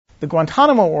The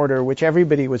Guantanamo order, which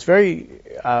everybody was very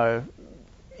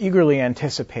eagerly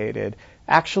anticipated,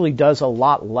 actually does a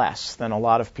lot less than a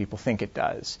lot of people think it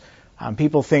does.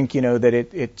 People think, that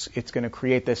it's going to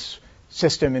create this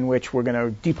system in which we're going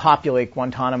to depopulate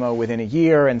Guantanamo within a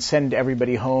year and send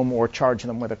everybody home or charge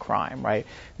them with a crime, right?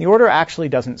 The order actually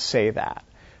doesn't say that.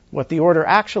 What the order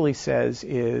actually says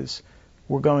is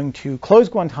we're going to close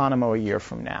Guantanamo a year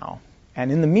from now,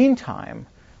 and in the meantime,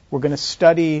 we're going to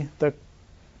study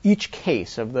each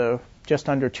case of the just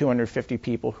under 250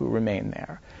 people who remain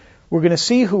there. We're going to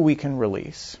see who we can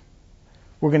release.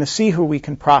 We're going to see who we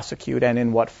can prosecute and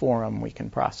in what forum we can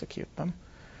prosecute them.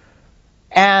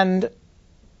 And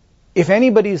if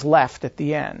anybody's left at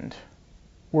the end,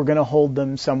 we're going to hold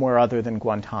them somewhere other than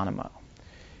Guantanamo.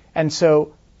 And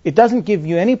so it doesn't give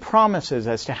you any promises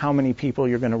as to how many people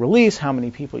you're going to release, how many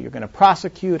people you're going to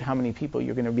prosecute, how many people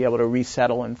you're going to be able to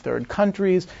resettle in third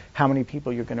countries, how many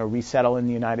people you're going to resettle in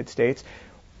the United States.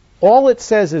 All it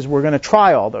says is we're going to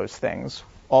try all those things,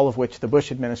 all of which the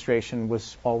Bush administration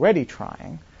was already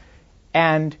trying.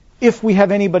 And if we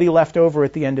have anybody left over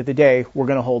at the end of the day, we're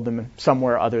going to hold them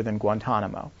somewhere other than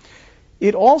Guantanamo.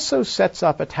 It also sets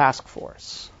up a task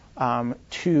force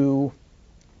to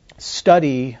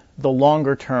study the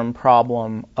longer-term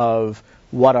problem of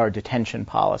what our detention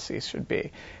policies should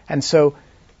be. And so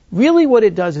really what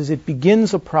it does is it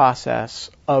begins a process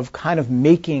of kind of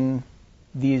making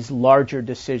these larger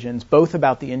decisions, both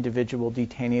about the individual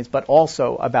detainees, but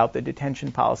also about the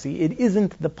detention policy. It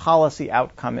isn't the policy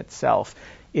outcome itself.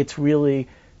 It's really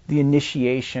the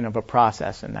initiation of a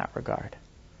process in that regard.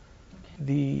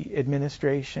 The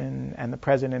administration and the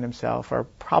president himself are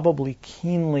probably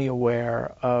keenly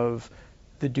aware of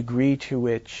the degree to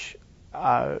which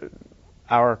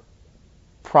our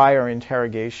prior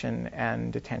interrogation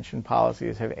and detention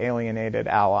policies have alienated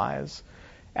allies.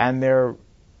 And they're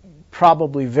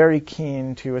probably very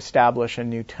keen to establish a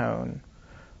new tone.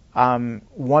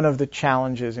 One of the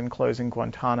challenges in closing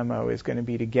Guantanamo is going to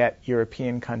be to get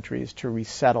European countries to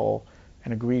resettle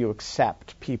and agree to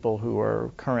accept people who are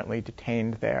currently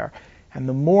detained there. And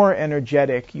the more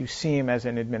energetic you seem as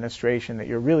an administration that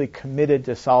you're really committed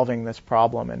to solving this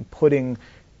problem and putting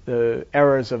the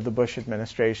errors of the Bush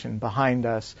administration behind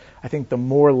us, I think the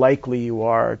more likely you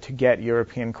are to get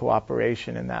European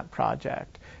cooperation in that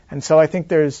project. And so I think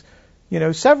there's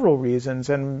several reasons,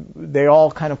 and they all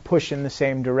kind of push in the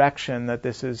same direction, that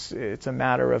it's a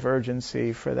matter of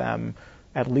urgency for them,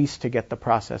 at least to get the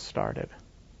process started.